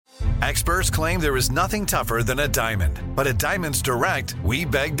Experts claim there is nothing tougher than a diamond. But at Diamonds Direct, we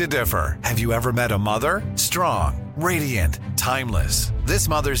beg to differ. Have you ever met a mother? Strong, radiant, timeless. This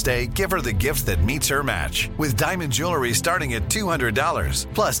Mother's Day, give her the gift that meets her match. With diamond jewelry starting at $200.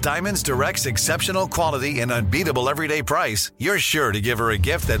 Plus Diamonds Direct's exceptional quality and unbeatable everyday price, you're sure to give her a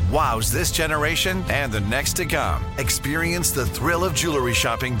gift that wows this generation and the next to come. Experience the thrill of jewelry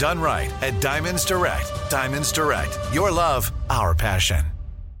shopping done right at Diamonds Direct. Diamonds Direct. Your love, our passion.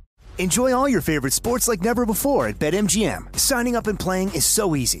 Enjoy all your favorite sports like never before at BetMGM. Signing up and playing is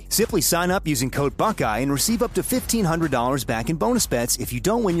so easy. Simply sign up using code Buckeye and receive up to $1,500 back in bonus bets if you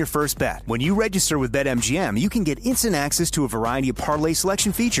don't win your first bet. When you register with BetMGM, you can get instant access to a variety of parlay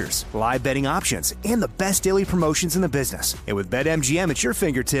selection features, live betting options, and the best daily promotions in the business. And with BetMGM at your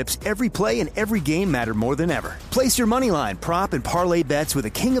fingertips, every play and every game matter more than ever. Place your moneyline, prop, and parlay bets with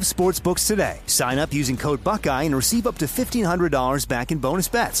the king of sportsbooks today. Sign up using code Buckeye and receive up to $1,500 back in bonus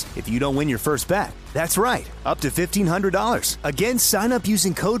bets if you don't win your first bet. That's right, up to $1,500. Again, sign up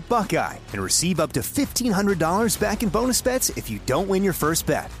using code Buckeye and receive up to $1,500 back in bonus bets if you don't win your first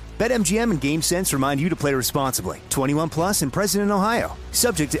bet. BetMGM and GameSense remind you to play responsibly. 21 plus and present in Ohio.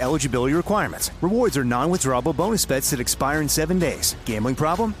 Subject to eligibility requirements. Rewards are non-withdrawable bonus bets that expire in 7 days. Gambling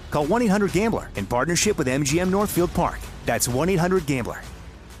problem? Call 1-800-GAMBLER in partnership with MGM Northfield Park. That's 1-800-GAMBLER.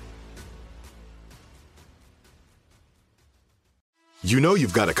 You know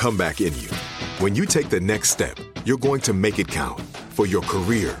you've got a comeback in you. When you take the next step, you're going to make it count. For your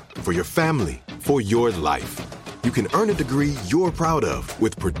career, for your family, for your life. You can earn a degree you're proud of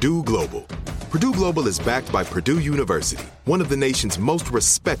with Purdue Global. Purdue Global is backed by Purdue University, one of the nation's most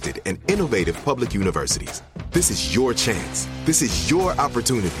respected and innovative public universities. This is your chance. This is your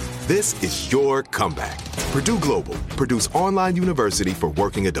opportunity. This is your comeback. Purdue Global, Purdue's online university for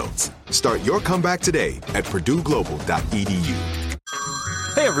working adults. Start your comeback today at purdueglobal.edu.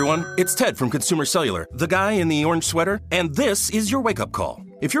 Hey everyone, it's Ted from Consumer Cellular, the guy in the orange sweater, and this is your wake-up call.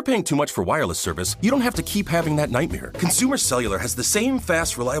 If you're paying too much for wireless service, you don't have to keep having that nightmare. Consumer Cellular has the same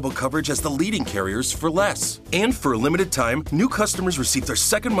fast, reliable coverage as the leading carriers for less. And for a limited time, new customers receive their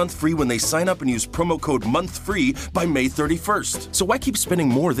second month free when they sign up and use promo code MONTHFREE by May 31st. So why keep spending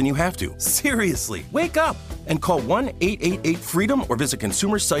more than you have to? Seriously, wake up and call 1-888-FREEDOM or visit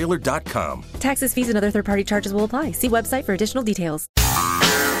consumercellular.com. Taxes, fees, and other third-party charges will apply. See website for additional details.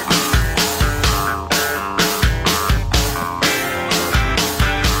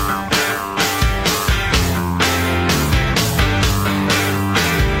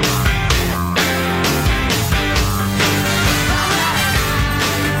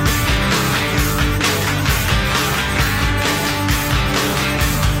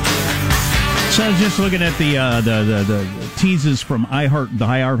 So I was just looking at the teases from the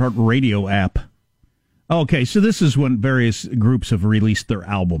iHeart Radio app. Okay, so this is when various groups have released their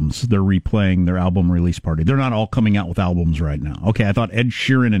albums. They're replaying their album release party. They're not all coming out with albums right now. Okay, I thought Ed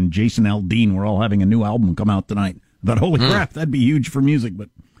Sheeran and Jason Aldean were all having a new album come out tonight. I thought, holy crap, that'd be huge for music. But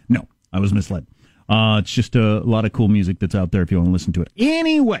no, I was misled. It's just a lot of cool music that's out there if you want to listen to it.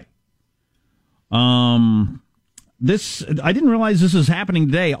 Anyway, I didn't realize this is happening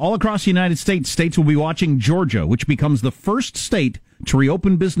today. All across the United States, states will be watching Georgia, which becomes the first state to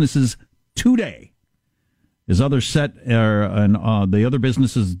reopen businesses today. As others the other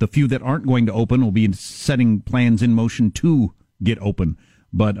businesses, the few that aren't going to open, will be setting plans in motion to get open.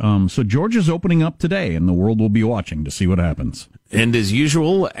 But so Georgia's opening up today, and the world will be watching to see what happens. And as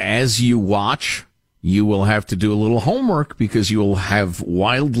usual, as you watch, you will have to do a little homework because you will have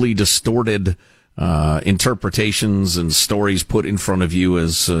wildly distorted interpretations and stories put in front of you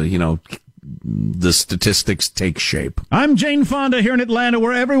as, the statistics take shape. I'm Jane Fonda here in Atlanta,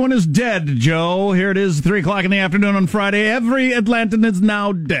 where everyone is dead, Joe. Here it is, 3 o'clock in the afternoon on Friday. Every Atlantan is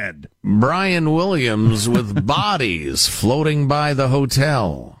now dead. Brian Williams with bodies floating by the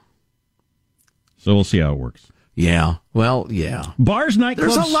hotel. So we'll see how it works. Yeah, well, yeah. Bars, nightclubs.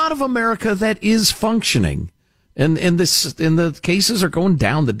 There's a lot of America that is functioning. And the cases are going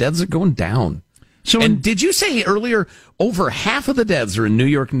down. The deaths are going down. And did you say earlier over half of the deaths are in New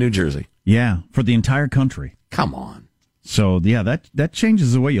York and New Jersey? Yeah, for the entire country. Come on. So, yeah, that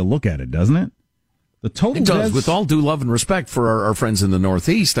changes the way you look at it, doesn't it? The total It does, deaths, with all due love and respect for our friends in the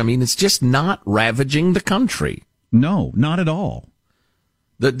Northeast. I mean, it's just not ravaging the country. No, not at all.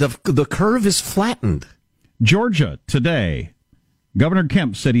 The curve is flattened. Georgia, today, Governor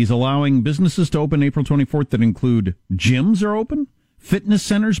Kemp said he's allowing businesses to open April 24th that include gyms are open, fitness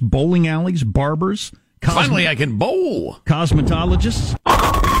centers, bowling alleys, barbers. Finally, I can bowl. Cosmetologists.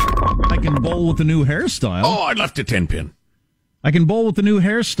 I can bowl with the new hairstyle. Oh, I left a 10-pin. I can bowl with the new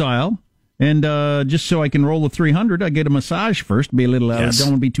hairstyle. And just so I can roll a 300, I get a massage first. Be a little, Yes.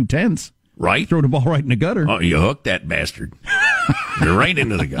 don't want to be too tense. Right? Throw the ball right in the gutter. Oh, you hooked that bastard. You're right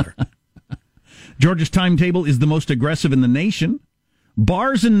into the gutter. Georgia's timetable is the most aggressive in the nation.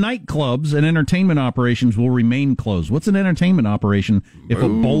 Bars and nightclubs and entertainment operations will remain closed. What's an entertainment operation if a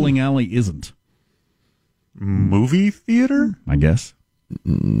bowling alley isn't? Movie theater? I guess.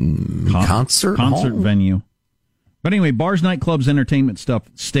 Concert hall? venue. But anyway, bars, nightclubs, entertainment stuff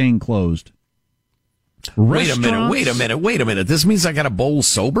staying closed. Wait a minute. This means I got to bowl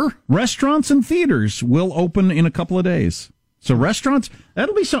sober? Restaurants and theaters will open in a couple of days. So restaurants,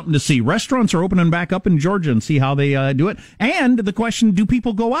 that'll be something to see. Restaurants are opening back up in Georgia and see how they do it. And the question, do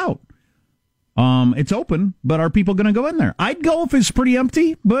people go out? It's open, but are people going to go in there? I'd go if it's pretty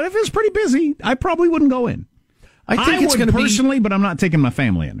empty, but if it's pretty busy, I probably wouldn't go in. I think it's going to be personally, but I'm not taking my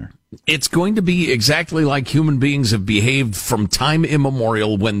family in there. It's going to be exactly like human beings have behaved from time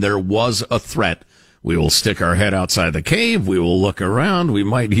immemorial when there was a threat. We will stick our head outside the cave. We will look around. We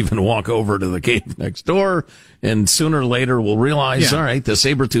might even walk over to the cave next door. And sooner or later, we'll realize, all right, the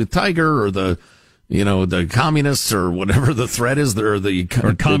saber-toothed tiger or the communists or whatever the threat is, or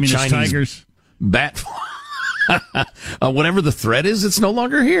communist Chinese tigers. Bat. Whatever the threat is, it's no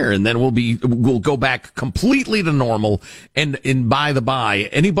longer here. And then we'll go back completely to normal. And by the by,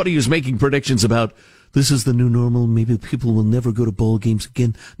 anybody who's making predictions about this is the new normal, maybe people will never go to bowl games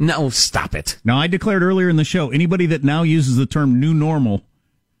again. No, stop it. Now, I declared earlier in the show, anybody that now uses the term new normal,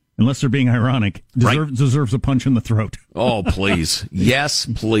 unless they're being ironic, deserves a punch in the throat. Oh, please. Yes,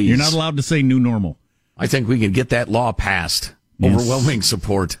 please. You're not allowed to say new normal. I think we can get that law passed. Yes. Overwhelming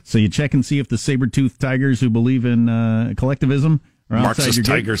support. So you check and see if the saber-toothed tigers who believe in collectivism are outside your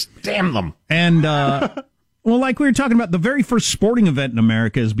gate. Tigers, damn them. And, well, like we were talking about, the very first sporting event in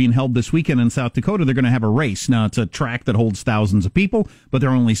America is being held this weekend in South Dakota. They're going to have a race. Now, it's a track that holds thousands of people, but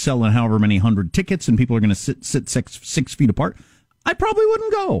they're only selling however many hundred tickets, and people are going to sit 6 feet apart. I probably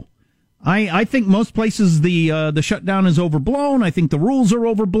wouldn't go. I think most places the shutdown is overblown. I think the rules are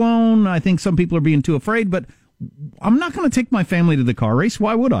overblown. I think some people are being too afraid, but I'm not going to take my family to the car race.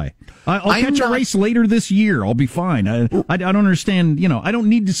 Why would I? I'll catch a race later this year. I'll be fine. I don't understand. I don't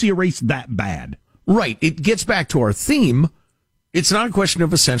need to see a race that bad. Right. It gets back to our theme. It's not a question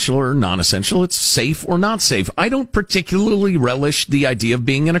of essential or non-essential. It's safe or not safe. I don't particularly relish the idea of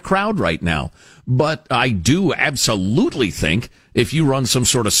being in a crowd right now, but I do absolutely think if you run some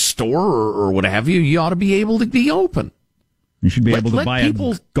sort of store or what have you, you ought to be able to be open. You should be able to buy a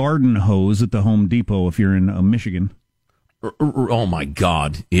garden hose at the Home Depot if you're in Michigan. Oh, my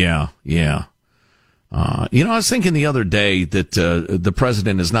God. Yeah. I was thinking the other day that the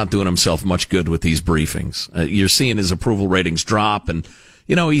president is not doing himself much good with these briefings. You're seeing his approval ratings drop, and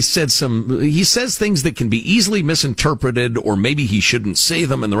he says things that can be easily misinterpreted, or maybe he shouldn't say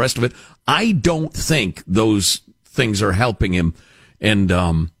them, and the rest of it. I don't think those things are helping him, and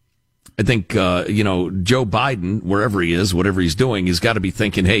I think Joe Biden, wherever he is, whatever he's doing, he's got to be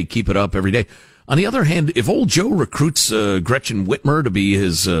thinking, hey, keep it up every day. On the other hand, if old Joe recruits Gretchen Whitmer to be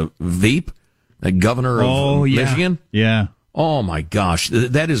his Veep, the governor of Michigan. Yeah. Oh, my gosh.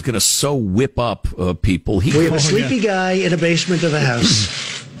 That is going to so whip up people. We have a sleepy guy in a basement of a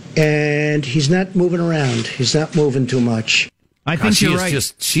house, and he's not moving around. He's not moving too much. I think you're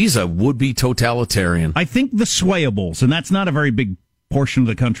right. She's a would-be totalitarian. I think the swayables, and that's not a very big portion of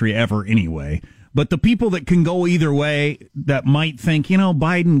the country ever anyway, but the people that can go either way that might think,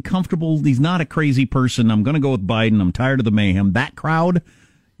 Biden, comfortable, he's not a crazy person, I'm going to go with Biden, I'm tired of the mayhem. That crowd...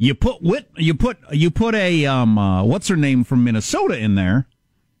 You put a what's her name from Minnesota in there,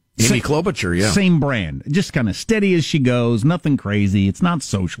 Amy Klobuchar, yeah, same brand, just kind of steady as she goes, nothing crazy. It's not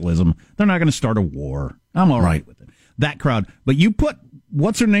socialism. They're not going to start a war. I'm all right with it. That crowd, but you put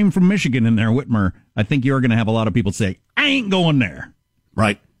what's her name from Michigan in there, Whitmer. I think you're going to have a lot of people say, "I ain't going there."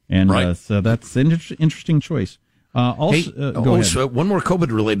 Right, and so that's an interesting choice. Go ahead. So one more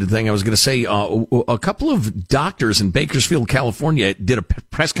COVID-related thing I was going to say. A couple of doctors in Bakersfield, California, did a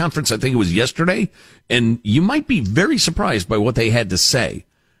press conference, I think it was yesterday, and you might be very surprised by what they had to say.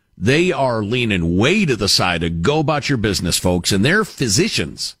 They are leaning way to the side of go about your business, folks, and they're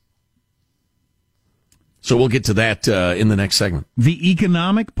physicians. So we'll get to that in the next segment. The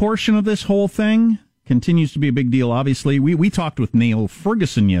economic portion of this whole thing continues to be a big deal, obviously. We talked with Neil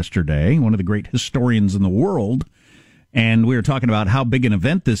Ferguson yesterday, one of the great historians in the world, and we were talking about how big an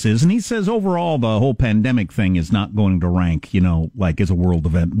event this is, and he says overall the whole pandemic thing is not going to rank, as a world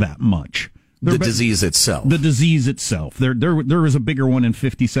event that much. The disease itself. The disease itself. There was a bigger one in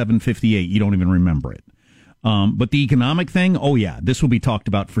 57, 58. You don't even remember it. But the economic thing, this will be talked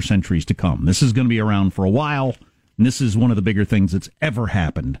about for centuries to come. This is going to be around for a while. And this is one of the bigger things that's ever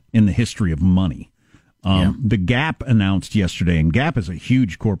happened in the history of money. The Gap announced yesterday, and Gap is a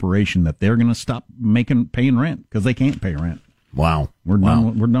huge corporation, that they're going to stop paying rent because they can't pay rent. Wow. We're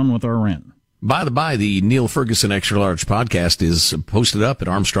done with our rent. By the by, the Neil Ferguson Extra Large podcast is posted up at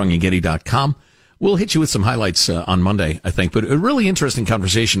ArmstrongandGetty.com. We'll hit you with some highlights on Monday, I think. But a really interesting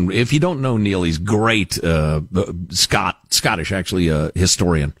conversation. If you don't know Neil, he's great. Scottish, actually,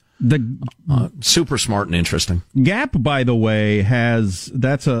 historian. Super smart and interesting. Gap, by the way,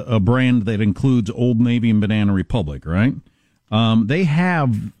 that's a brand that includes Old Navy and Banana Republic, right? They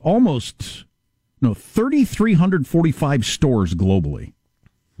have almost 3,345 stores globally.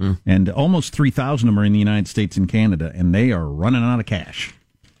 And almost 3,000 of them are in the United States and Canada, and they are running out of cash.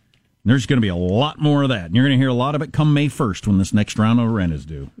 There's going to be a lot more of that. And you're going to hear a lot of it come May 1st when this next round of rent is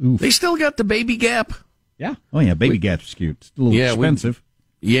due. Oof. They still got the Baby Gap? Yeah. Oh, yeah, Baby Gap's cute. It's a little expensive.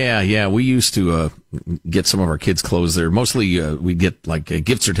 Yeah. We used to get some of our kids' clothes there. Mostly we get like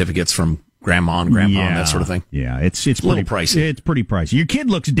gift certificates from Grandma and Grandpa and that sort of thing. Yeah, it's a little pricey. It's pretty pricey. Your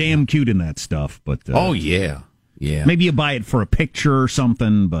kid looks damn cute in that stuff, but oh yeah. Maybe you buy it for a picture or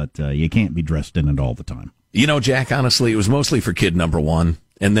something, but you can't be dressed in it all the time. You know, Jack, honestly, it was mostly for kid number one,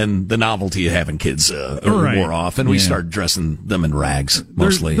 and then the novelty of having kids wore off, and we started dressing them in rags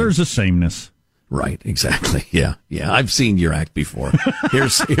mostly. There's a sameness. Right, exactly. Yeah. I've seen your act before.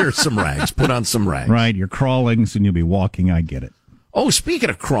 Here's some rags. Put on some rags. Right, you're crawling, so you'll be walking. I get it. Oh, speaking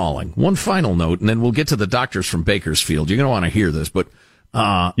of crawling, one final note, and then we'll get to the doctors from Bakersfield. You're going to want to hear this, but...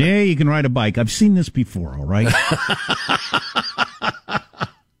 yeah, you can ride a bike. I've seen this before, all right?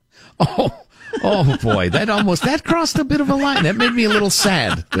 Oh, boy, that crossed a bit of a line. That made me a little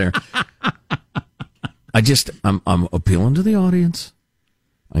sad there. I'm appealing to the audience.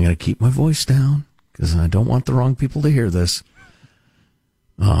 I'm going to keep my voice down because I don't want the wrong people to hear this.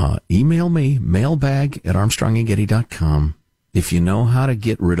 Email me, mailbag@armstrongandgetty.com if you know how to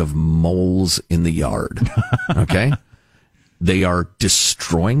get rid of moles in the yard. Okay? They are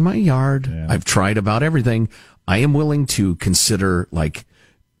destroying my yard. Yeah. I've tried about everything. I am willing to consider like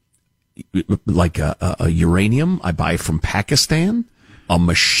a uranium I buy from Pakistan, a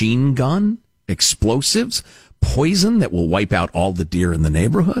machine gun, explosives, poison that will wipe out all the deer in the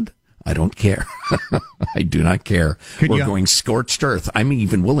neighborhood. I don't care. I do not care. We're going scorched earth. I'm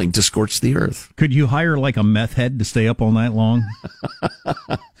even willing to scorch the earth. Could you hire like a meth head to stay up all night long?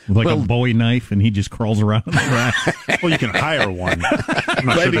 With a Bowie knife, and he just crawls around in the grass. Well, you can hire one. I'm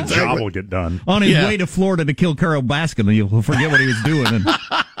not sure the job will get done. On his way to Florida to kill Carol Baskin, you'll forget what he was doing.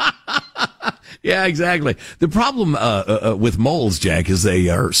 Yeah, exactly. The problem with moles, Jack, is they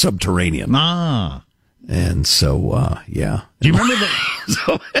are subterranean. And so, yeah. Do you remember that?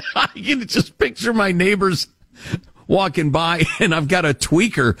 So I can just picture my neighbors walking by, and I've got a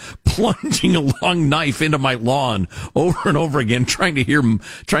tweaker plunging a long knife into my lawn over and over again, trying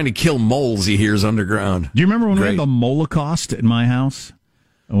to kill moles he hears underground. Do you remember when we had the Molocaust in my house?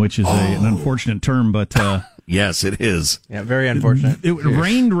 Which is an unfortunate term, but... Yes, it is. Yeah, very unfortunate. It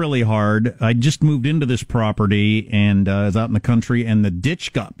rained really hard. I just moved into this property and I was out in the country, and the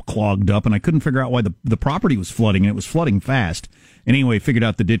ditch got clogged up, and I couldn't figure out why the property was flooding, and it was flooding fast. Anyway, figured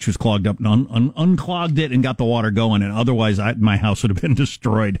out the ditch was clogged up and unclogged it and got the water going, and otherwise my house would have been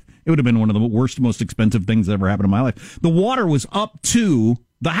destroyed. It would have been one of the worst, most expensive things that ever happened in my life. The water was up to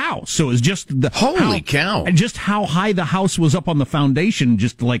the house, so it was just holy cow! And just how high the house was up on the foundation,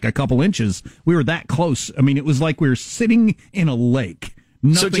 just like a couple inches. We were that close. I mean, it was like we were sitting in a lake.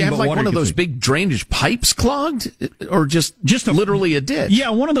 So do you have like one of those big drainage pipes clogged, or just literally a ditch? Yeah,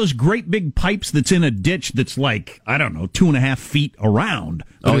 one of those great big pipes that's in a ditch that's like, I don't know, 2.5 feet around.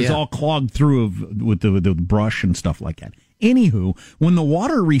 But it's all clogged through with the brush and stuff like that. Anywho, when the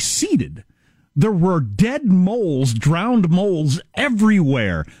water receded, there were dead moles, drowned moles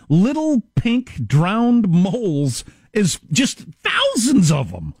everywhere. Little pink drowned moles, is just thousands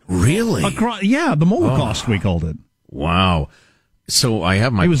of them. Really? The Molocaust, we called it. Wow. So I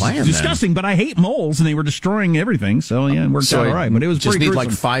have my plan. It was disgusting, but I hate moles, and they were destroying everything. So yeah, it worked out all right. But it was just pretty need gruesome.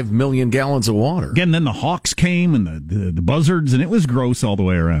 like 5 million gallons of water. Again, then the hawks came and the buzzards, and it was gross all the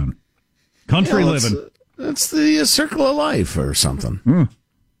way around. Country living. That's the circle of life or something.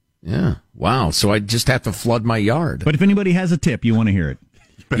 Yeah. Wow. So I just have to flood my yard. But if anybody has a tip, you want to hear it.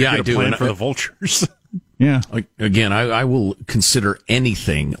 Yeah, I do. Plan for the vultures. Yeah. Again, I will consider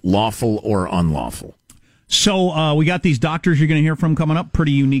anything lawful or unlawful. So we got these doctors you're going to hear from coming up.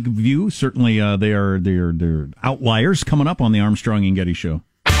 Pretty unique view. Certainly, they're outliers coming up on the Armstrong and Getty Show.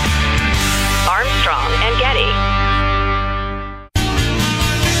 Armstrong and Getty.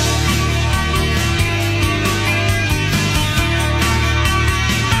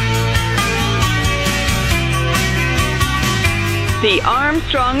 The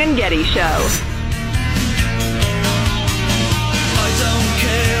Armstrong and Getty Show. I don't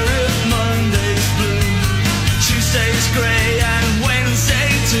care if Monday's blue, Tuesday's grey and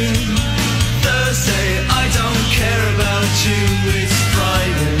Wednesday too. Thursday, I don't care about you. It's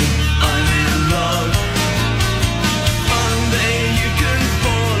Friday, I'm in love. Monday, you can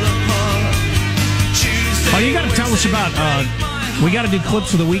fall apart. Tuesday, oh, you got to tell us about. We got to do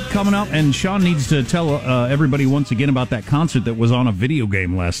clips of the week coming up, and Sean needs to tell everybody once again about that concert that was on a video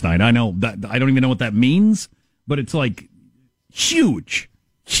game last night. I know that I don't even know what that means, but it's like huge.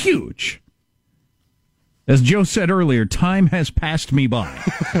 As Joe said earlier, time has passed me by.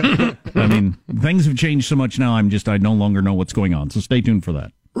 I mean, things have changed so much now. I no longer know what's going on. So stay tuned for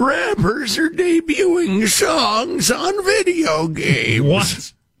that. Rappers are debuting songs on video games.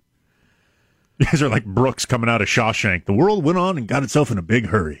 What? These are like Brooks coming out of Shawshank. The world went on and got itself in a big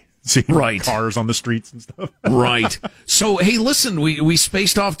hurry. See cars on the streets and stuff. Right. So, hey, listen, we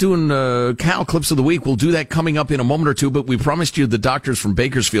spaced off doing Cal Clips of the Week. We'll do that coming up in a moment or two, but we promised you the doctors from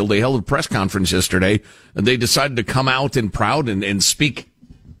Bakersfield. They held a press conference yesterday, and they decided to come out and proud and speak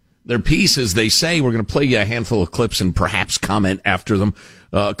their piece, as they say. We're going to play you a handful of clips and perhaps comment after them.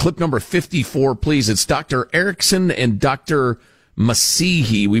 Clip number 54, please. It's Dr. Erickson and Dr.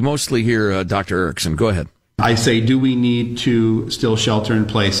 Masihi. We mostly hear Dr. Erickson. Go ahead. I say, do we need to still shelter in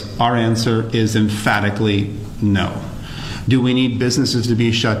place? Our answer is emphatically no. Do we need businesses to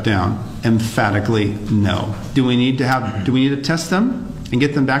be shut down? Emphatically no. Do we need to test them and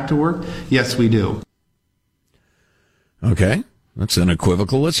get them back to work? Yes, we do. Okay. That's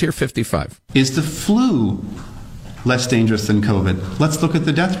unequivocal. Let's hear 55. Is the flu less dangerous than COVID? Let's look at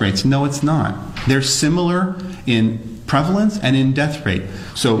the death rates. No, it's not. They're similar in prevalence and in death rate.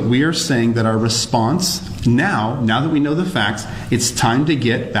 So we are saying that our response now that we know the facts, it's time to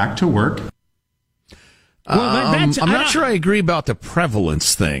get back to work. I'm not sure I agree about the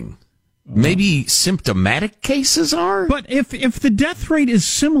prevalence thing. Maybe symptomatic cases are? But if the death rate is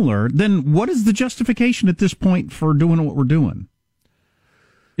similar, then what is the justification at this point for doing what we're doing?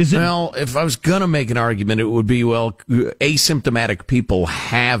 Well, if I was going to make an argument, it would be, well, asymptomatic people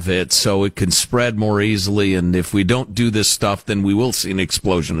have it, so it can spread more easily, and if we don't do this stuff, then we will see an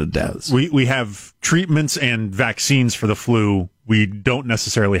explosion of deaths. We have treatments and vaccines for the flu. We don't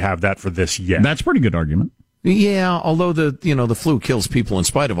necessarily have that for this yet. That's a pretty good argument. Yeah, although the flu kills people in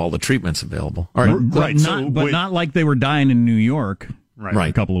spite of all the treatments available. All right, not like they were dying in New York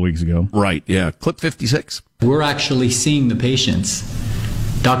a couple of weeks ago. Right, yeah. Clip 56. We're actually seeing the patients.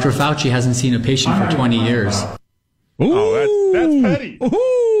 Dr. Fauci hasn't seen a patient for 20 years. Ooh, that's petty.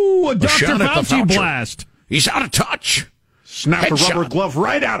 Ooh, a Dr. Fauci blast. He's out of touch. Snap a rubber glove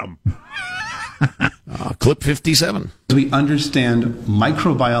right at him. Clip 57. We understand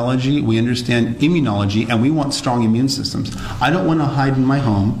microbiology, we understand immunology, and we want strong immune systems. I don't want to hide in my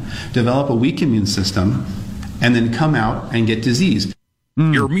home, develop a weak immune system, and then come out and get disease.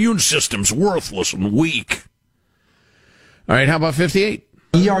 Your immune system's worthless and weak. All right, how about 58?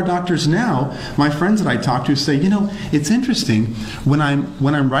 ER doctors now, my friends that I talk to say, it's interesting, when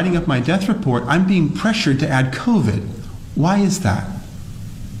I'm writing up my death report, I'm being pressured to add COVID. Why is that?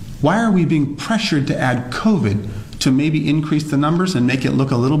 Why are we being pressured to add COVID to maybe increase the numbers and make it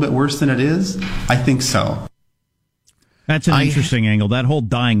look a little bit worse than it is? I think so. That's an interesting angle. That whole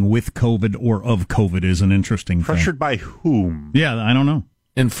dying with COVID or of COVID is an interesting thing. Pressured by whom? Yeah, I don't know.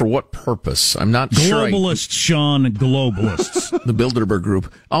 And for what purpose? I'm not sure. Globalists, Sean, globalists. The Bilderberg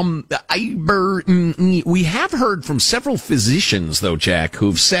Group. We have heard from several physicians, though, Jack,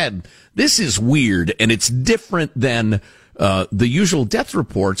 who've said this is weird and it's different than the usual death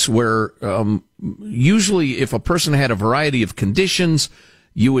reports where usually if a person had a variety of conditions,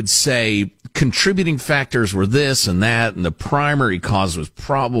 you would say contributing factors were this and that, and the primary cause was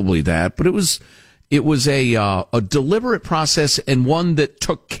probably that. But it was a deliberate process and one that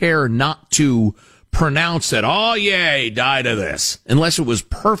took care not to pronounce that, oh, yeah, he died of this, unless it was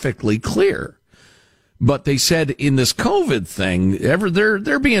perfectly clear. But they said in this COVID thing,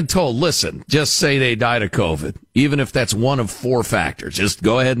 they're being told, listen, just say they died of COVID, even if that's one of 4 factors. Just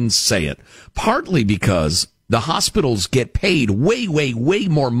go ahead and say it. Partly because the hospitals get paid way, way, way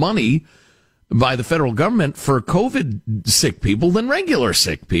more money by the federal government for COVID sick people than regular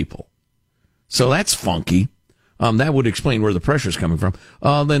sick people. So that's funky. That would explain where the pressure's coming from.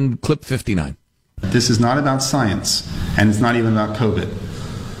 Then clip 59. This is not about science, and it's not even about COVID.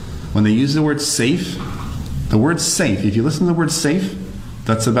 When they use the word safe, if you listen to the word safe,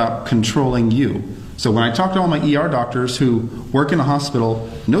 that's about controlling you. So when I talk to all my ER doctors who work in a hospital,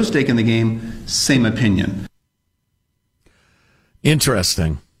 no stake in the game, same opinion.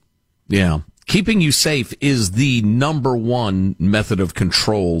 Interesting. Yeah. Keeping you safe is the number one method of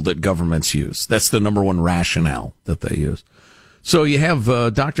control that governments use. That's the number one rationale that they use. So you have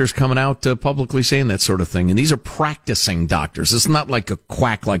doctors coming out publicly saying that sort of thing, and these are practicing doctors. It's not like a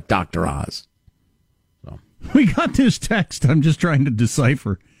quack like Dr. Oz. So. We got this text. I'm just trying to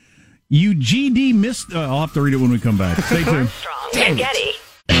decipher. You GD missed... I'll have to read it when we come back. Stay tuned. Armstrong and Getty.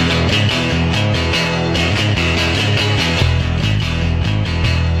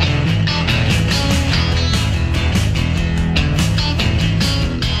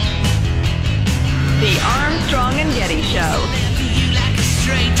 The Armstrong and Getty Show.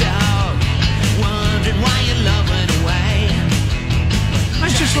 I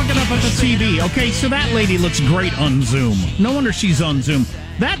was just looking up at the TV. Okay, so that lady looks great on Zoom. No wonder she's on Zoom.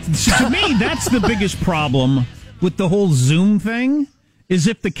 To me, that's the biggest problem with the whole Zoom thing, is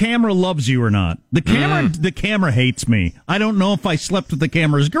if the camera loves you or not. The camera hates me. I don't know if I slept with the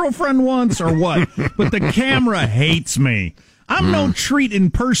camera's girlfriend once or what, but the camera hates me. I'm no treat in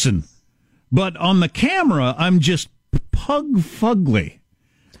person, but on the camera, I'm just fugly.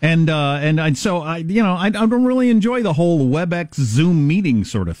 And so I don't really enjoy the whole WebEx Zoom meeting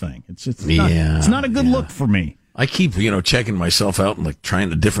sort of thing. It's not a good look for me. I keep, checking myself out and like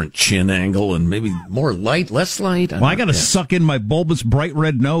trying a different chin angle and maybe more light, less light. I got to suck in my bulbous bright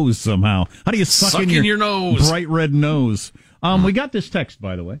red nose somehow. How do you suck in your nose? Bright red nose? We got this text,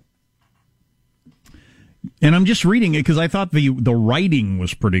 by the way. And I'm just reading it because I thought the writing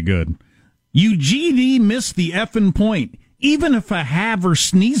was pretty good. You GD missed the effing point. Even if a haver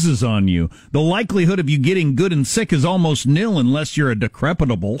sneezes on you, the likelihood of you getting good and sick is almost nil unless you're a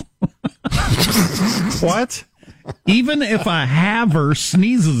decrepitable. What? Even if a haver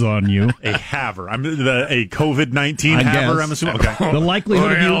sneezes on you. A haver. A COVID-19 haver, I'm assuming. Okay. The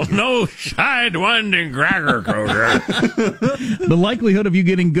likelihood of you... No side-winding cracker coder. The likelihood of you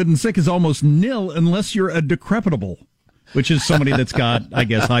getting good and sick is almost nil unless you're a decrepitable. Which is somebody that's got, I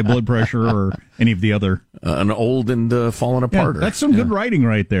guess, high blood pressure or any of the other... an old and fallen apart. Yeah, that's some good writing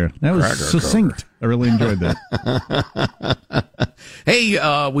right there. That was succinct. I really enjoyed that.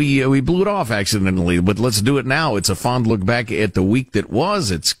 Hey, we blew it off accidentally, but let's do it now. It's a fond look back at the week that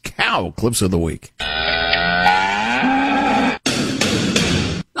was. It's Cow Clips of the Week.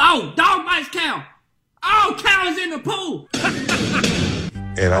 Oh, dog bites cow. Oh, cow is in the pool.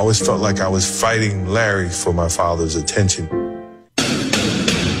 And I always felt like I was fighting Larry for my father's attention.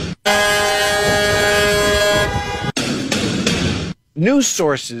 News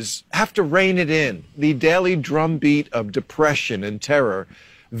sources have to rein it in. The daily drumbeat of depression and terror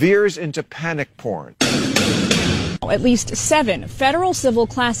veers into panic porn. At least 7 federal civil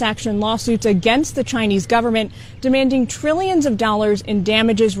class action lawsuits against the Chinese government demanding trillions of dollars in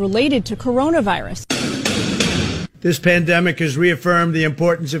damages related to coronavirus. This pandemic has reaffirmed the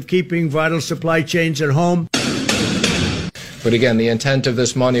importance of keeping vital supply chains at home. But again, the intent of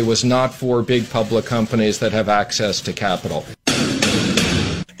this money was not for big public companies that have access to capital.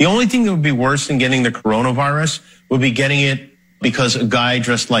 The only thing that would be worse than getting the coronavirus would be getting it because a guy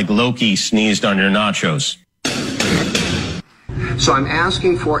dressed like Loki sneezed on your nachos. So I'm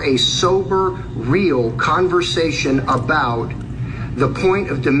asking for a sober, real conversation about the point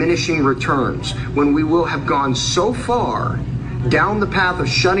of diminishing returns, when we will have gone so far down the path of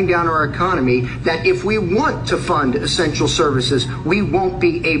shutting down our economy that if we want to fund essential services, we won't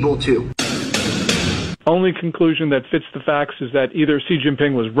be able to. Only conclusion that fits the facts is that either Xi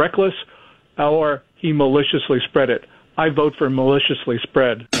Jinping was reckless or he maliciously spread it. I vote for maliciously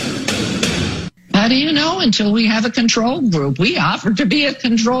spread. How do you know until we have a control group? We offered to be a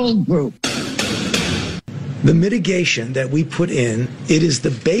control group. The mitigation that we put in, it is the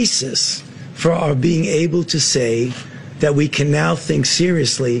basis for our being able to say that we can now think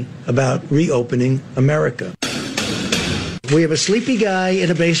seriously about reopening America. We have a sleepy guy in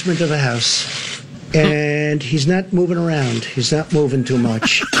a basement of a house, and he's not moving around. He's not moving too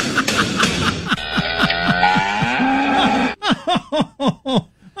much.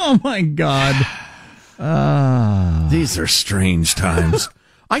 Oh, my God. These are strange times.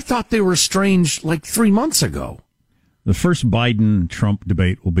 I thought they were strange like 3 months ago. The first Biden-Trump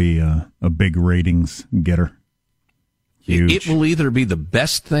debate will be a big ratings getter. Huge. It will either be the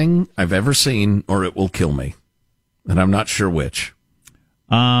best thing I've ever seen or it will kill me. And I'm not sure which.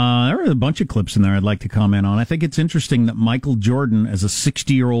 There are a bunch of clips in there I'd like to comment on. I think it's interesting that Michael Jordan, as a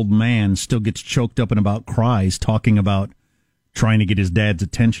 60-year-old man, still gets choked up and about cries talking about trying to get his dad's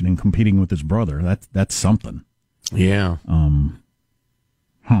attention and competing with his brother. That's something. Yeah.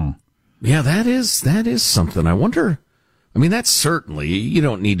 Yeah, that is something. I wonder I mean, that's certainly, you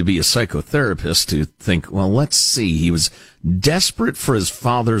don't need to be a psychotherapist to think, well, let's see, he was desperate for his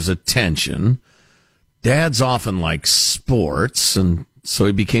father's attention. Dad's often like sports, and so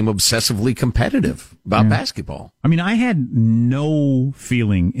he became obsessively competitive about basketball. I mean, I had no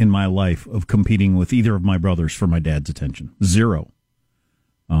feeling in my life of competing with either of my brothers for my dad's attention. Zero.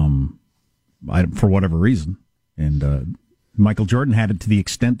 For whatever reason. And Michael Jordan had it to the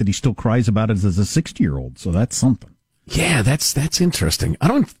extent that he still cries about it as a 60-year-old, so that's something. Yeah, that's interesting. I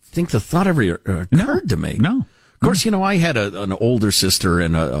don't think the thought ever occurred to me. No. Of course, I had an older sister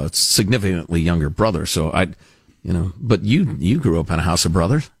and a significantly younger brother, so but you grew up in a house of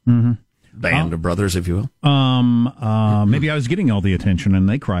brothers? Mm-hmm. Band of brothers, if you will. Maybe I was getting all the attention and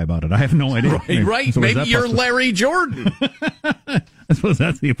they cry about it. I have no idea. Right. So maybe you're Larry Jordan. I suppose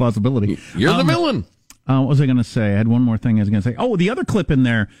that's the possibility. You're the villain. What was I going to say? I had one more thing I was going to say. Oh, the other clip in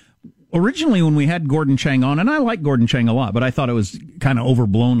there. Originally, when we had Gordon Chang on, and I like Gordon Chang a lot, but I thought it was kind of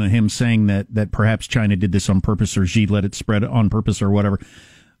overblown of him saying that perhaps China did this on purpose or Xi let it spread on purpose or whatever.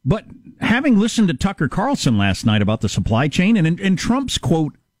 But having listened to Tucker Carlson last night about the supply chain and Trump's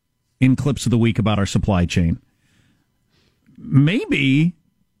quote in Clips of the Week about our supply chain, maybe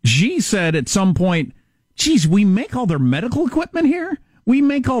Xi said at some point, geez, we make all their medical equipment here? We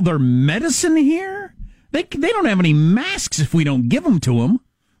make all their medicine here? They don't have any masks if we don't give them to them.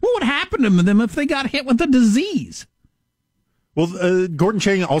 What would happen to them if they got hit with the disease? Well, Gordon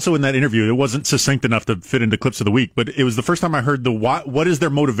Chang also in that interview, it wasn't succinct enough to fit into Clips of the Week, but it was the first time I heard what is their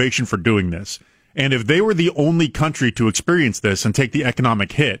motivation for doing this? And if they were the only country to experience this and take the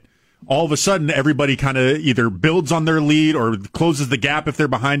economic hit, all of a sudden everybody kind of either builds on their lead or closes the gap if they're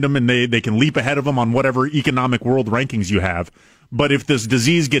behind them and they can leap ahead of them on whatever economic world rankings you have. But if this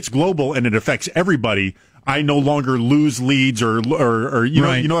disease gets global and it affects everybody, I no longer lose leads or you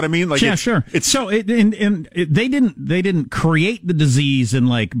know what I mean? Like, yeah, sure. They didn't create the disease and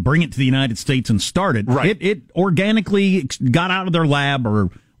like bring it to the United States and start it. Right. It organically got out of their lab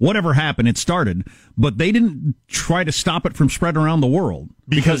or whatever happened. It started, but they didn't try to stop it from spreading around the world.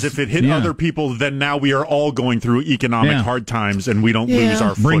 Because if it hit other people, then now we are all going through economic hard times and we don't lose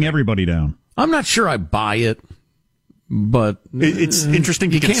our footing. Bring everybody down. I'm not sure I buy it. But it's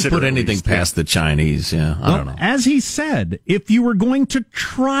interesting to consider. You can't put anything past the Chinese. Yeah, I don't know. As he said, if you were going to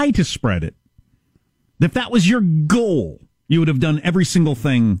try to spread it, if that was your goal, you would have done every single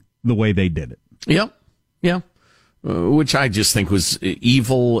thing the way they did it. Yep. Yeah. Which I just think was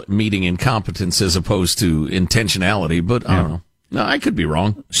evil meeting incompetence as opposed to intentionality. But I don't know. No, I could be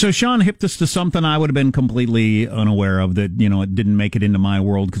wrong. So Sean hipped us to something I would have been completely unaware of that, it didn't make it into my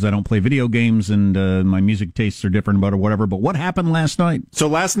world because I don't play video games and my music tastes are different about or whatever. But what happened last night? So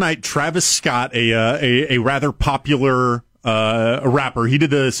last night, Travis Scott, a rather popular rapper, he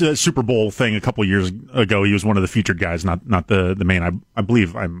did the Super Bowl thing a couple years ago. He was one of the featured guys, not the main. I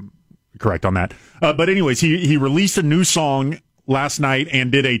believe I'm correct on that. But anyways, he released a new song last night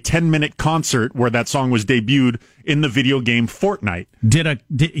and did a 10-minute concert where that song was debuted in the video game Fortnite.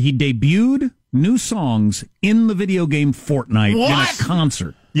 He debuted new songs in the video game Fortnite in a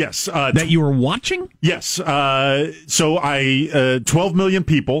concert? Yes. That you were watching? Yes. So 12 million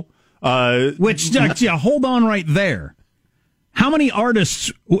people. Hold on right there. How many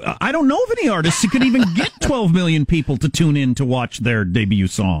artists? I don't know of any artists who could even get 12 million people to tune in to watch their debut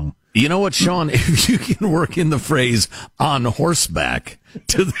song. You know what, Sean? If you can work in the phrase on horseback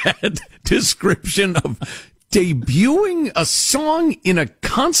to that description of debuting a song in a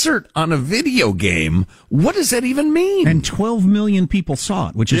concert on a video game, what does that even mean? And 12 million people saw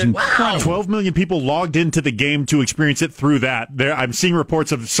it, which is incredible. 12 million people logged into the game to experience it through that. I'm seeing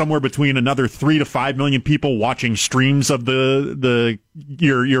reports of somewhere between another 3 to 5 million people watching streams of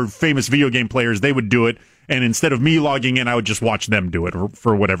your famous video game players. They would do it. And instead of me logging in, I would just watch them do it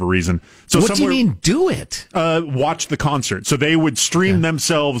for whatever reason. So what do you mean, do it? Watch the concert. So they would stream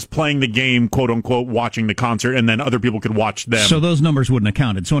themselves playing the game, quote unquote, watching the concert, and then other people could watch them. So those numbers wouldn't have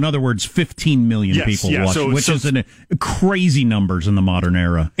counted. So in other words, 15 million people watched, which is crazy numbers in the modern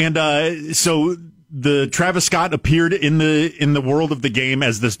era. And so the Travis Scott appeared in the world of the game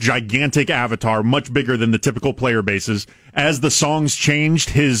as this gigantic avatar, much bigger than the typical player bases. As the songs changed,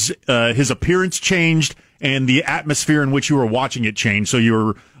 his appearance changed, and the atmosphere in which you were watching it changed. So you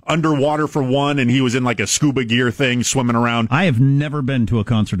were underwater for one, and he was in like a scuba gear thing swimming around. I have never been to a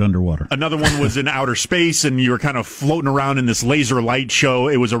concert underwater. Another one was in outer space, and you were kind of floating around in this laser light show.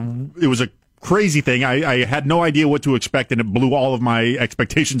 It was a crazy thing. I had no idea what to expect, and it blew all of my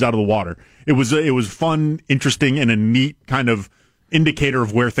expectations out of the water. It was fun, interesting, and a neat kind of indicator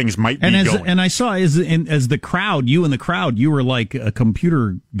of where things might be going. And I saw as the crowd, you in the crowd, you were like a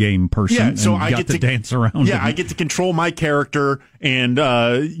computer game person. Yeah, so and I got get to dance around. Yeah, I get to control my character and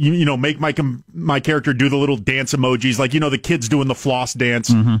make my character do the little dance emojis, like the kids doing the floss dance.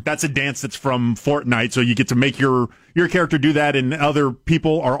 Mm-hmm. That's a dance that's from Fortnite, so you get to make your character do that, and other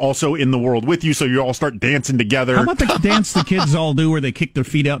people are also in the world with you, so you all start dancing together. How about the dance the kids all do where they kick their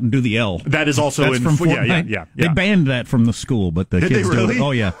feet out and do the L? That is also That's from Fortnite. Yeah. They banned that from the school, but the Did kids they really? do it.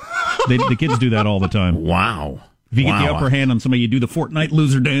 Oh yeah, the kids do that all the time. Wow. If you get the upper hand on somebody, you do the Fortnite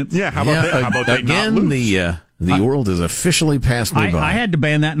loser dance. Yeah, how about they again? Not lose? The world has officially passed me by. I had to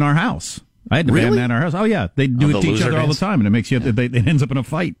ban that in our house. ban that in our house. Oh yeah, they do it to each other all the time, and it makes it ends up in a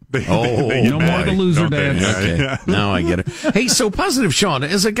fight. No more of the loser dance. Okay. Now I get it. Hey, so Positive Sean,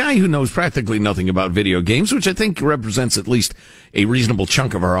 as a guy who knows practically nothing about video games, which I think represents at least a reasonable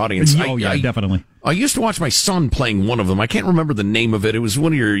chunk of our audience. Definitely. I used to watch my son playing one of them. I can't remember the name of it. It was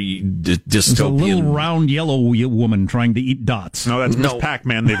one of your dystopian... It's a little round yellow woman trying to eat dots. No, that's Miss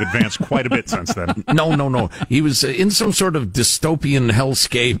Pac-Man. They've advanced quite a bit since then. No. He was in some sort of dystopian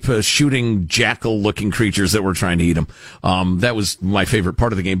hellscape shooting jackal-looking creatures that were trying to eat him. That was my favorite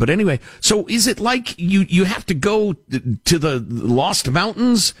part of the game. But anyway, so is it like you have to go to the Lost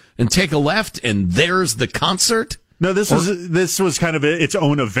Mountains and take a left and there's the concert? No, this was kind of its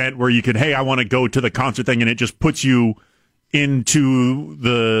own event where you could, hey, I want to go to the concert thing, and it just puts you into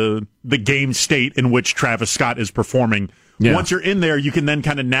the game state in which Travis Scott is performing. Yeah. Once you're in there, you can then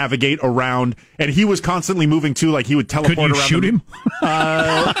kind of navigate around, and he was constantly moving too. Like he would teleport around. Could you shoot him?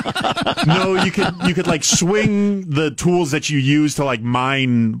 No, you could like swing the tools that you use to like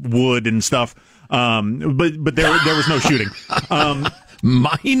mine wood and stuff. But there was no shooting.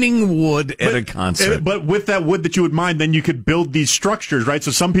 Mining wood at a concert. But with that wood that you would mine, then you could build these structures, right? So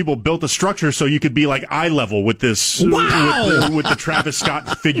some people built a structure so you could be like eye level with this, with the Travis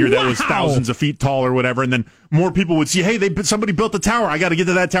Scott figure that was thousands of feet tall or whatever. And then more people would see, hey, somebody built a tower. I got to get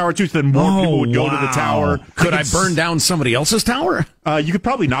to that tower too. So then more people would go to the tower. Could I burn down somebody else's tower? You could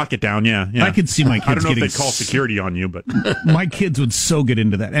probably knock it down. Yeah. I could see my kids. I don't know if they'd call security on you, but my kids would so get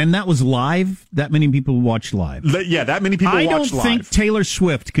into that. And that was live. That many people watched live. That many people watched live. I don't think Taylor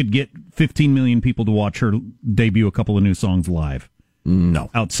Swift could get 15 million people to watch her debut a couple of new songs live. No.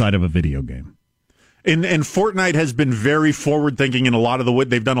 Outside of a video game. And Fortnite has been very forward thinking in a lot of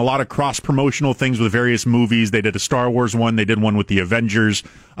they've done a lot of cross promotional things with various movies. They did a Star Wars one. They did one with the Avengers.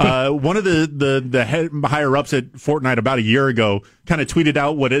 One of the higher ups at Fortnite about a year ago kind of tweeted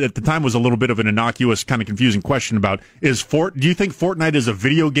out what at the time was a little bit of an innocuous, kind of confusing question about do you think Fortnite is a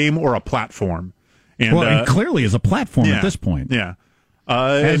video game or a platform? And, it clearly is a platform at this point. Yeah.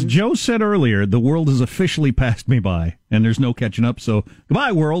 As Joe said earlier, the world has officially passed me by, and there's no catching up. So,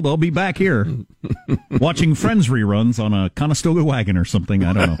 goodbye, world. I'll be back here watching Friends reruns on a Conestoga wagon or something.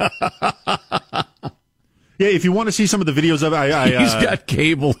 I don't know. Yeah, if you want to see some of the videos of it, he's got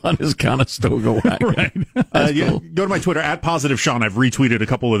cable on his Conestoga wagon. Right. Go to my Twitter @PositiveSean. I've retweeted a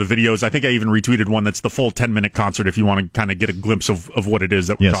couple of the videos. I think I even retweeted one that's the full 10-minute concert. If you want to kind of get a glimpse of what it is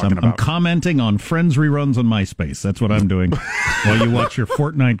that we're talking about. I'm commenting on Friends reruns on MySpace. That's what I'm doing while you watch your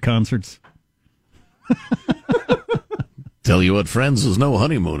Fortnite concerts. Tell you what, Friends is no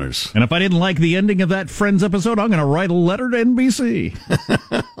honeymooners. And if I didn't like the ending of that Friends episode, I'm going to write a letter to NBC.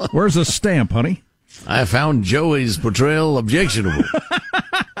 Where's the stamp, honey? I found Joey's portrayal objectionable.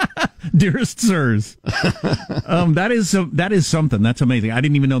 Dearest sirs. That is something. That's amazing. I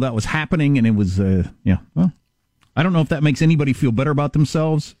didn't even know that was happening, and it was, well, I don't know if that makes anybody feel better about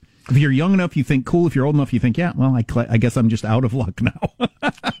themselves. If you're young enough, you think cool. If you're old enough, you think, yeah, well, I guess I'm just out of luck now.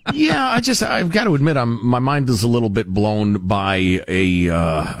 Yeah, I've got to admit, my mind is a little bit blown by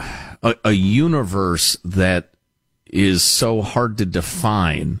a universe that is so hard to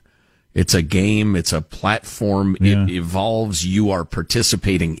define. It's a game. It's a platform. Yeah. It evolves. You are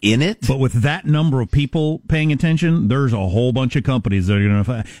participating in it. But with that number of people paying attention, there's a whole bunch of companies that are going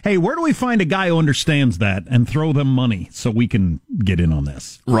to, hey, where do we find a guy who understands that and throw them money so we can get in on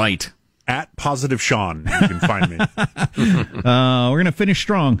this? Right. @PositiveSean. You can find me. We're going to finish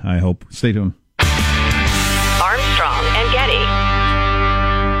strong, I hope. Stay tuned. Armstrong and Getty.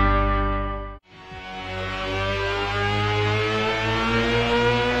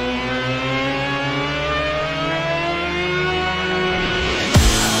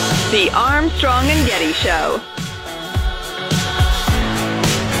 The Armstrong and Getty Show.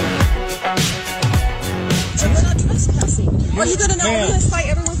 And we're not trespassing. Are you going to not going to fight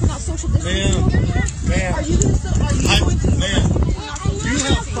everyone for not social distancing over here? Ma'am. Are you going to you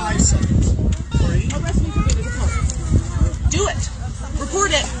have 5 seconds. Arrest me for being a car. Do it.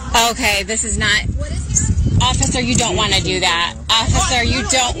 Report it. Okay, this is not. What is this? Officer, you don't want to do that. Officer, you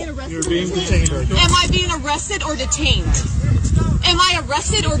don't. You're being detained. Am I being arrested or detained? Am I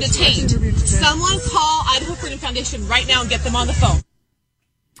arrested or detained? Someone call Idaho Freedom Foundation right now and get them on the phone.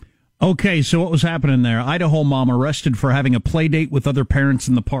 Okay, so what was happening there? Idaho mom arrested for having a play date with other parents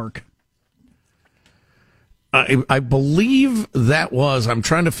in the park. I believe that was, I'm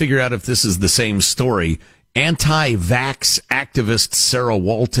trying to figure out if this is the same story, anti-vax activist Sarah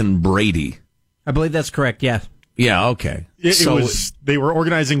Walton Brady. I believe that's correct, yeah. Yeah, okay. They were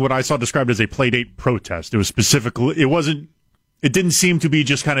organizing what I saw described as a playdate protest. It was specifically, it didn't seem to be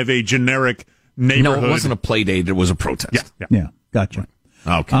just kind of a generic neighborhood. No, it wasn't a playdate, it was a protest. Yeah, gotcha.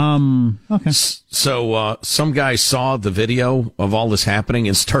 Okay. Okay. So, some guy saw the video of all this happening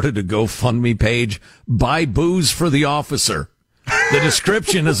and started a GoFundMe page, buy booze for the officer. The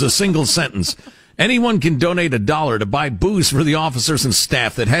description is a single sentence. Anyone can donate $1 to buy booze for the officers and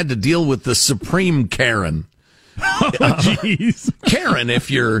staff that had to deal with the Supreme Karen. Jeez. Karen, if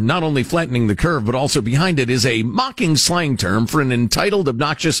you're not only flattening the curve, but also behind it, is a mocking slang term for an entitled,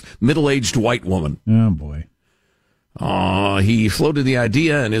 obnoxious, middle-aged white woman. Oh, boy. He floated the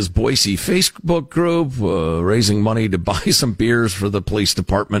idea in his Boise Facebook group, raising money to buy some beers for the police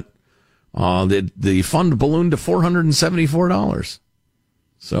department. The fund ballooned to $474.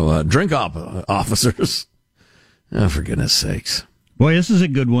 So, drink up, officers. Oh, for goodness sakes. Boy, this is a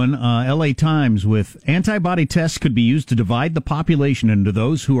good one. LA Times with antibody tests could be used to divide the population into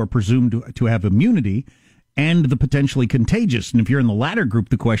those who are presumed to have immunity and the potentially contagious. And if you're in the latter group,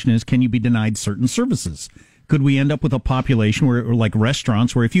 the question is, can you be denied certain services? Could we end up with a population where, like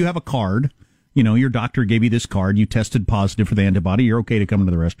restaurants, where if you have a card, your doctor gave you this card, you tested positive for the antibody, you're okay to come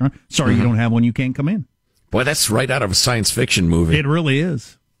into the restaurant. Sorry, you don't have one, you can't come in. Boy, that's right out of a science fiction movie. It really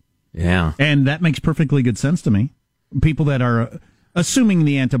is. Yeah. And that makes perfectly good sense to me. People that are assuming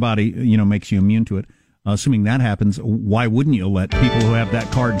the antibody, makes you immune to it, assuming that happens, why wouldn't you let people who have that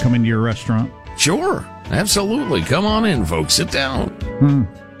card come into your restaurant? Sure. Absolutely. Come on in, folks. Sit down.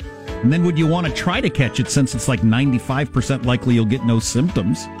 And then would you want to try to catch it since it's like 95% likely you'll get no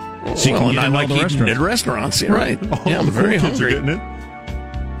symptoms? So you can get in all the restaurants. At restaurants, you're right. Yeah, I'm very hungry.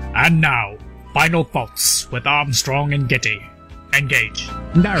 And now, final thoughts with Armstrong and Getty. Engage.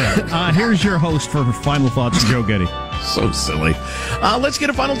 All right. Here's your host for Final Thoughts, Joe Getty. So silly. Let's get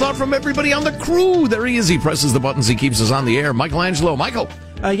a final thought from everybody on the crew. There he is. He presses the buttons. He keeps us on the air. Michelangelo. Michael.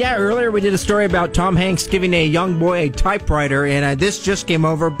 Earlier we did a story about Tom Hanks giving a young boy a typewriter, and this just came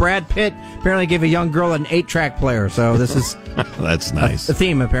over. Brad Pitt apparently gave a young girl an 8-track player, so this is... That's nice. The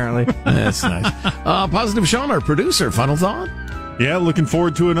theme, apparently. That's nice. Positive Sean, our producer. Final thought? Yeah, looking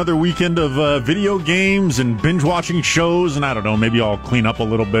forward to another weekend of video games and binge-watching shows, and I don't know, maybe I'll clean up a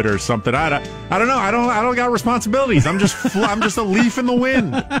little bit or something. I don't know. I don't got responsibilities. I'm just a leaf in the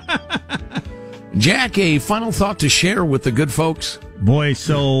wind. Jack, a final thought to share with the good folks? Boy,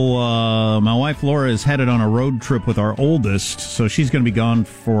 so my wife Laura is headed on a road trip with our oldest, so she's going to be gone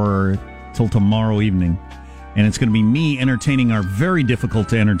till tomorrow evening. And it's going to be me entertaining our very difficult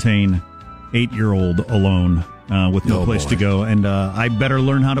to entertain 8-year-old alone with no place to go. And I better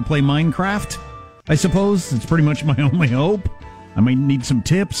learn how to play Minecraft, I suppose. It's pretty much my only hope. I may need some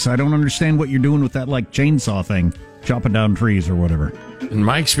tips. I don't understand what you're doing with that chainsaw thing, chopping down trees or whatever. In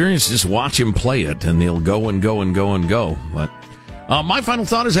my experience, just watch him play it, and he'll go and go and go and go. But my final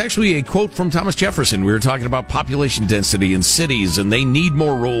thought is actually a quote from Thomas Jefferson. We were talking about population density in cities, and they need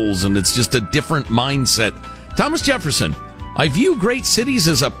more roles, and it's just a different mindset. Thomas Jefferson, I view great cities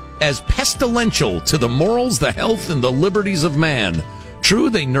as pestilential to the morals, the health, and the liberties of man. True,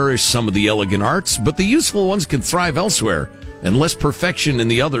 they nourish some of the elegant arts, but the useful ones can thrive elsewhere, and less perfection in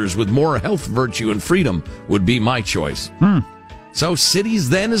the others with more health, virtue, and freedom would be my choice. So cities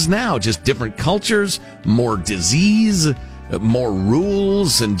then as now, just different cultures, more disease, more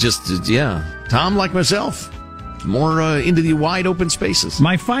rules, and just, Tom, like myself, more into the wide open spaces.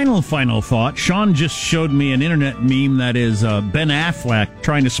 My final thought, Sean just showed me an internet meme that is Ben Affleck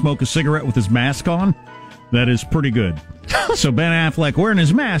trying to smoke a cigarette with his mask on. That is pretty good. So Ben Affleck wearing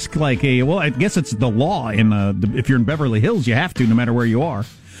his mask I guess it's the law if you're in Beverly Hills, you have to, no matter where you are.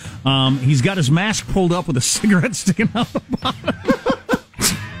 He's got his mask pulled up with a cigarette sticking out the bottom.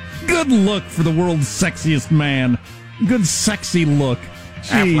 Good look for the world's sexiest man. Good sexy look.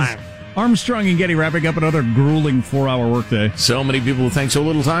 Jeez. Armstrong and Getty wrapping up another grueling 4-hour workday. So many people who think so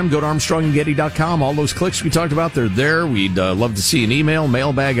little time. Go to ArmstrongandGetty.com. All those clicks we talked about, they're there. We'd love to see an email,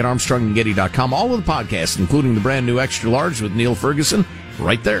 mailbag at ArmstrongandGetty.com. All of the podcasts, including the brand new Extra Large with Neil Ferguson,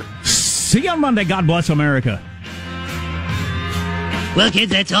 right there. See you on Monday. God bless America. Well,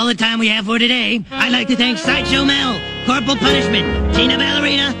 kids, that's all the time we have for today. I'd like to thank Sideshow Mel, Corporal Punishment, Tina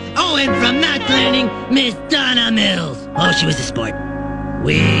Ballerina, and from Mount Landing, Miss Donna Mills. Oh, she was a sport.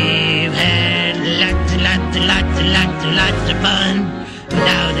 We've had lots and lots and lots and lots and lots of fun. But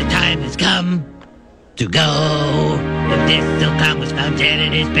now the time has come to go. If this silkcon was found dead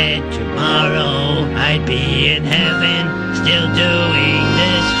in his bed tomorrow, I'd be in heaven still doing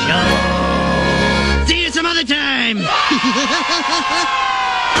this show. See you some other time.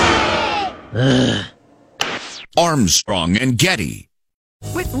 Armstrong and Getty.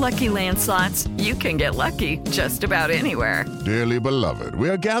 With Lucky Land Slots, you can get lucky just about anywhere. Dearly beloved, we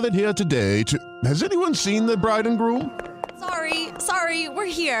are gathered here today to... Has anyone seen the bride and groom? Sorry, we're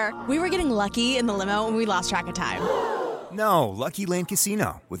here. We were getting lucky in the limo and we lost track of time. No, Lucky Land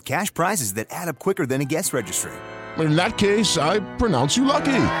Casino, with cash prizes that add up quicker than a guest registry. In that case, I pronounce you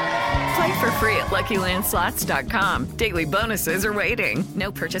lucky. Play for free at LuckyLandSlots.com. Daily bonuses are waiting.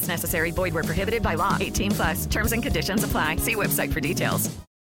 No purchase necessary. Void where prohibited by law. 18+. Terms and conditions apply. See website for details.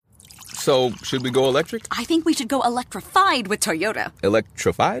 So, should we go electric? I think we should go electrified with Toyota.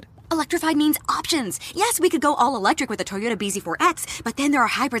 Electrified? Electrified means options. Yes, we could go all electric with the Toyota BZ4X, but then there are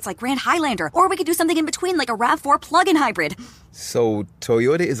hybrids like Grand Highlander, or we could do something in between like a RAV4 plug-in hybrid. So,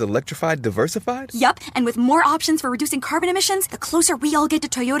 Toyota is electrified diversified? Yup, and with more options for reducing carbon emissions, the closer we all get to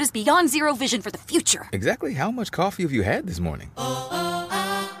Toyota's Beyond Zero vision for the future. Exactly how much coffee have you had this morning?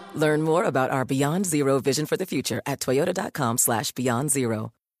 Learn more about our Beyond Zero vision for the future at toyota.com/Beyond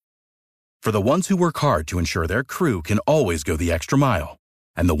Zero. For the ones who work hard to ensure their crew can always go the extra mile,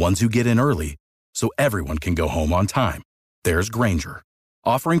 and the ones who get in early so everyone can go home on time, there's Grainger,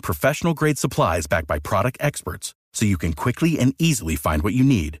 offering professional-grade supplies backed by product experts so you can quickly and easily find what you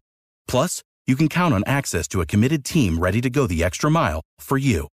need. Plus, you can count on access to a committed team ready to go the extra mile for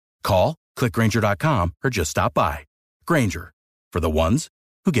you. Call, click Grainger.com, or just stop by. Grainger, for the ones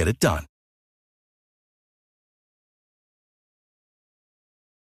who get it done.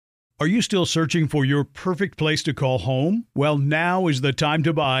 Are you still searching for your perfect place to call home? Well, now is the time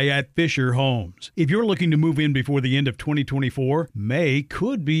to buy at Fisher Homes. If you're looking to move in before the end of 2024, May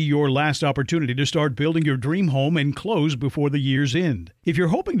could be your last opportunity to start building your dream home and close before the year's end. If you're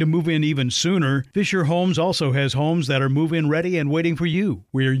hoping to move in even sooner, Fisher Homes also has homes that are move-in ready and waiting for you,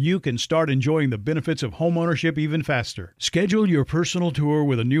 where you can start enjoying the benefits of homeownership even faster. Schedule your personal tour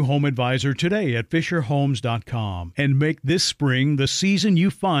with a new home advisor today at FisherHomes.com and make this spring the season you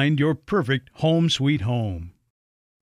find your perfect home sweet home.